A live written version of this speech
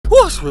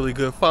What's really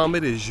good, fam?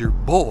 It is your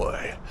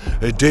boy,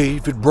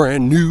 David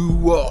Brand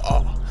New,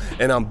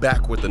 and I'm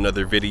back with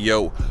another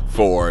video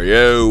for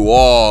you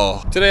all.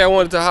 Today I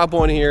wanted to hop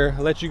on here,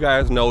 let you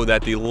guys know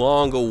that the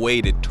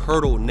long-awaited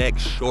turtleneck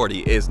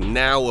shorty is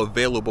now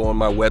available on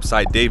my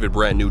website,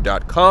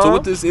 davidbrandnew.com. So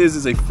what this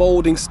is a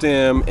folding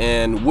stem,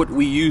 and what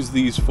we use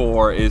these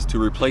for is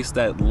to replace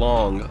that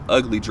long,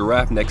 ugly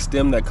giraffe neck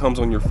stem that comes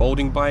on your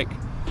folding bike.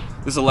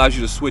 This allows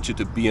you to switch it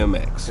to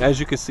BMX. As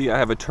you can see, I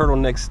have a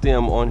turtleneck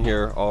stem on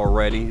here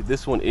already.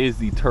 This one is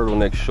the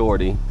turtleneck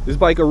shorty. This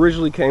bike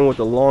originally came with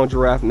a long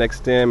giraffe neck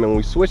stem, and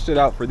we switched it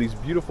out for these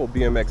beautiful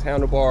BMX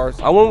handlebars.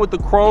 I went with the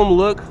chrome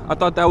look. I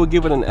thought that would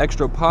give it an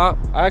extra pop.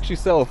 I actually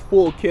sell a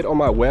full kit on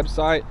my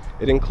website.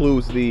 It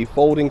includes the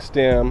folding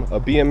stem,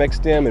 a BMX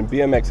stem, and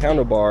BMX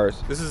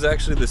handlebars. This is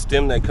actually the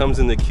stem that comes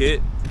in the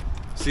kit.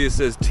 See, it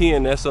says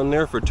TNS on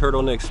there for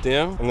turtleneck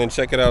stem. And then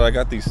check it out, I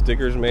got these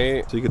stickers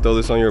made. So you can throw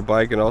this on your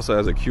bike, and also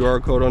has a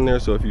QR code on there.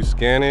 So if you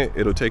scan it,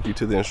 it'll take you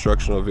to the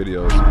instructional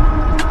videos.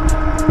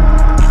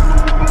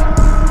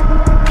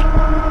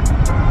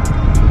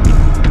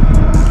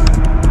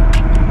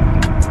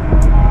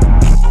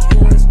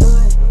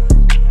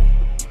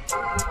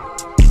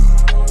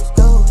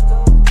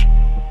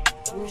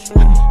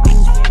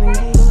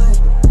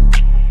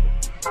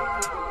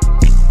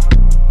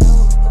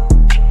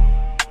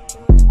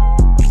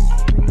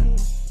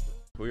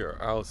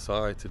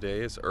 Outside today,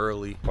 it's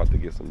early. About to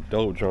get some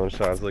dope drone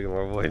shots. Look at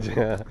my boy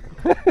John.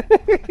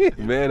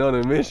 Man on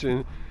a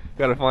mission.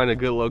 Gotta find a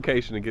good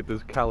location to get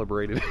this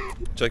calibrated.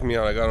 Check me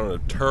out, I got on a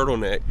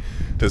turtleneck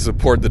to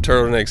support the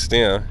turtleneck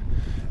stem.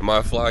 Am I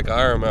a fly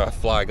guy or am I a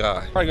fly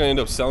guy? Probably gonna end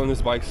up selling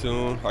this bike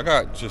soon. I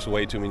got just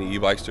way too many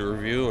e-bikes to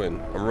review,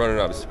 and I'm running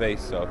out of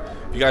space. So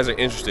if you guys are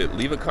interested,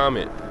 leave a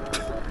comment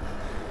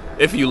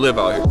if you live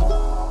out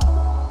here.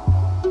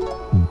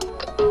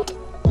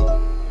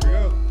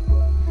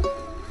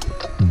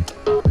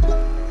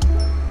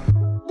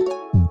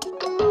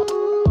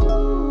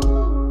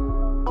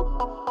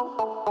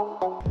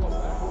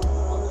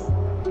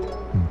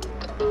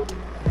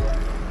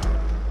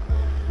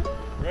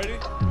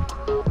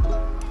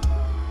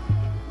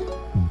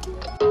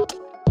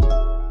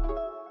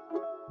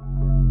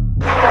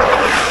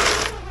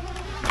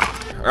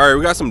 All right,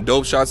 we got some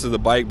dope shots of the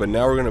bike, but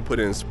now we're gonna put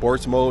it in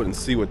sports mode and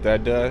see what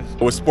that does.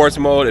 With sports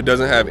mode, it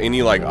doesn't have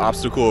any like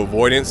obstacle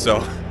avoidance, so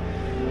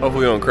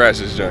hopefully we don't crash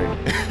this joint.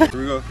 Here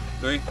we go,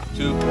 3,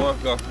 2,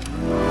 1, go.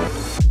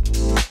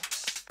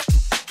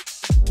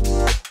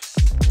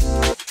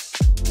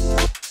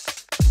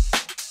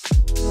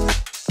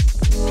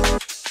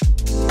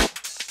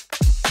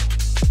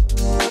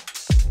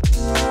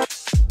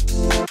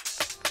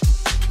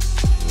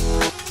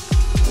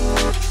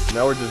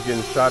 Now we're just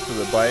getting shots of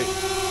the bike.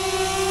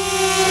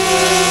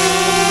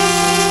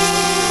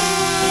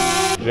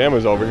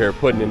 Jammer's over here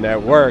putting in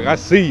that work. I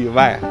see you,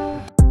 man.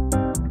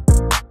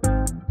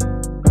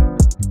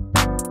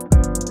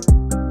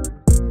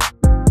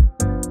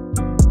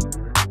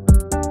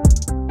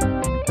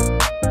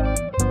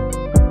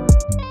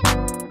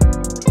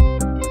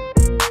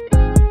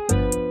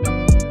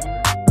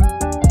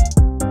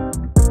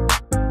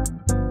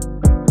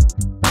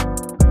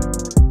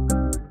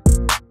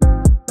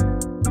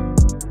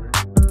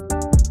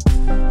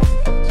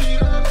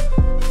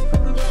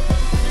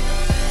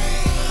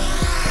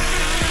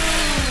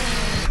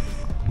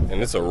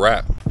 And it's a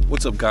wrap.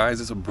 What's up,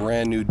 guys? It's a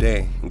brand new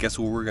day, and guess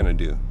what we're gonna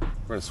do?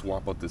 We're gonna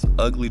swap out this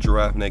ugly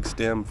giraffe neck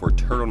stem for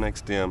turtleneck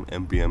stem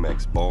and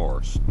BMX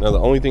bars. Now the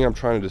only thing I'm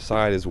trying to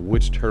decide is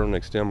which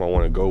turtleneck stem I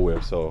want to go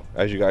with. So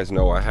as you guys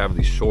know, I have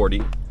the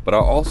shorty, but I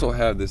also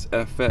have this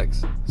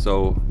FX.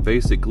 So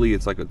basically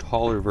it's like a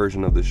taller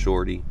version of the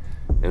shorty,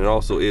 and it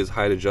also is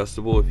height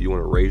adjustable if you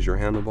want to raise your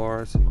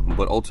handlebars,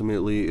 but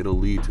ultimately it'll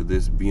lead to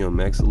this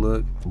BMX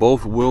look.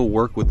 Both will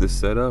work with this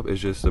setup.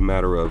 It's just a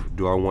matter of,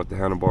 do I want the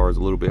handlebars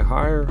a little bit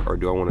higher, or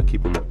do I want to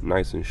keep them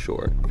nice and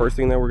short? First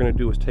thing that we're going to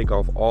do is take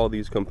off all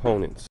these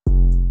components.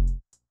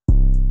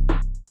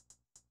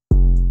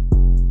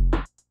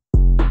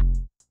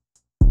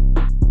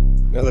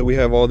 Now that we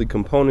have all the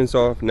components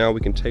off, now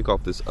we can take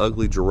off this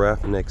ugly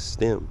giraffe neck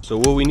stem. So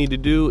what we need to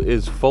do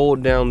is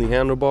fold down the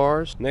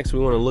handlebars. Next, we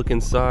want to look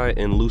inside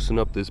and loosen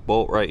up this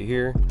bolt right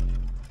here.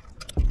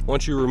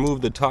 Once you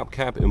remove the top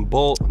cap and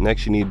bolt,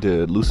 next you need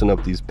to loosen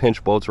up these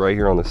pinch bolts right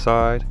here on the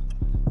side.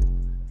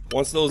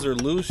 Once those are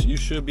loose, you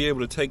should be able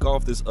to take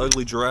off this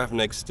ugly giraffe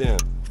neck stem.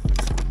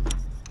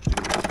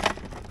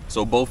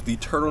 So both the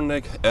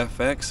turtleneck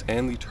FX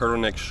and the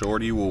turtleneck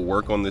shorty will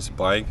work on this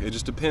bike. It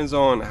just depends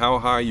on how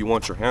high you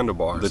want your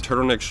handlebars. The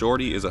turtleneck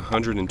shorty is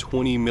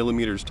 120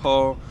 millimeters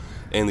tall,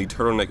 and the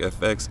turtleneck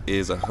FX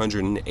is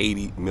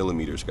 180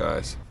 millimeters,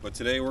 guys. But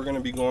today we're gonna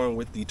be going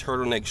with the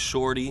turtleneck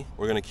shorty.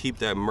 We're gonna keep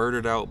that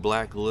murdered out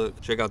black look.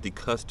 Check out the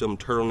custom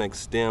turtleneck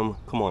stem.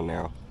 Come on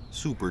now,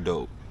 super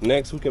dope.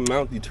 Next, we can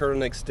mount the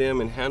turtleneck stem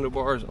and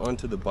handlebars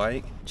onto the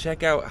bike.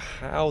 Check out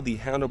how the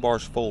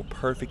handlebars fold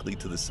perfectly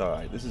to the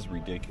side. This is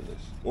ridiculous.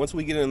 Once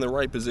we get in the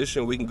right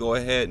position, we can go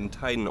ahead and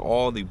tighten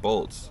all the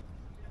bolts.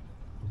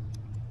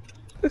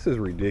 This is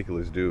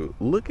ridiculous, dude.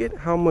 Look at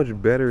how much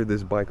better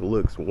this bike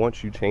looks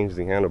once you change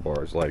the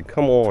handlebars. Like,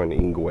 come on,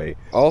 Ingwe.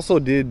 I also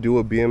did do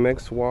a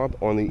BMX swap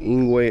on the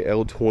Ingwe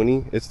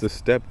L20. It's the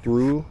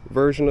step-through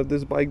version of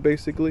this bike,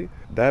 basically.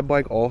 That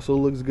bike also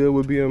looks good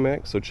with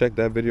BMX, so check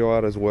that video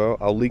out as well.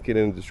 I'll link it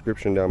in the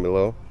description down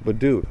below. But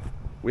dude,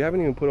 we haven't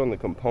even put on the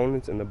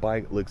components and the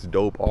bike looks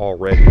dope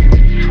already.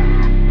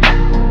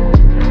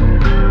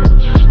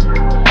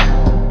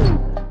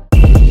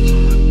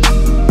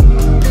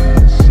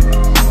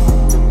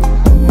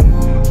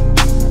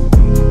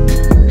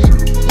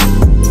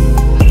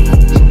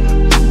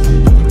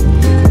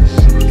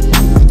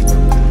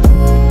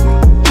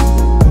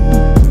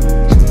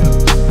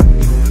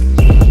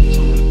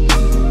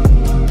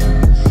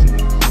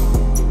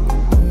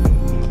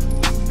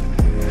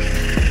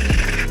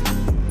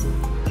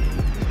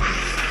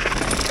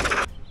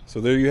 So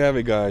there you have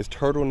it, guys.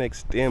 Turtleneck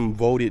stem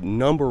voted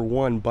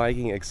 #1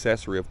 biking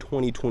accessory of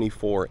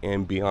 2024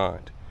 and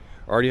beyond.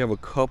 I already have a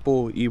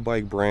couple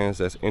e-bike brands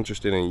that's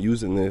interested in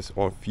using this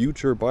on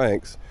future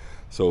bikes,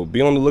 so be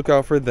on the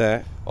lookout for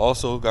that.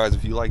 Also, guys,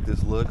 if you like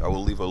this look, I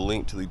will leave a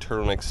link to the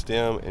turtleneck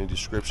stem in the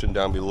description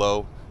down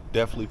below.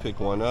 Definitely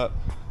pick one up.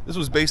 This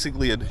was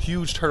basically a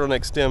huge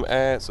turtleneck stem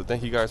ad, so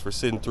thank you guys for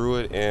sitting through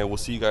it, and we'll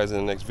see you guys in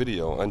the next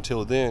video.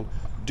 Until then,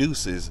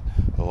 deuces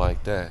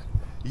like that.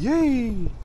 Yay!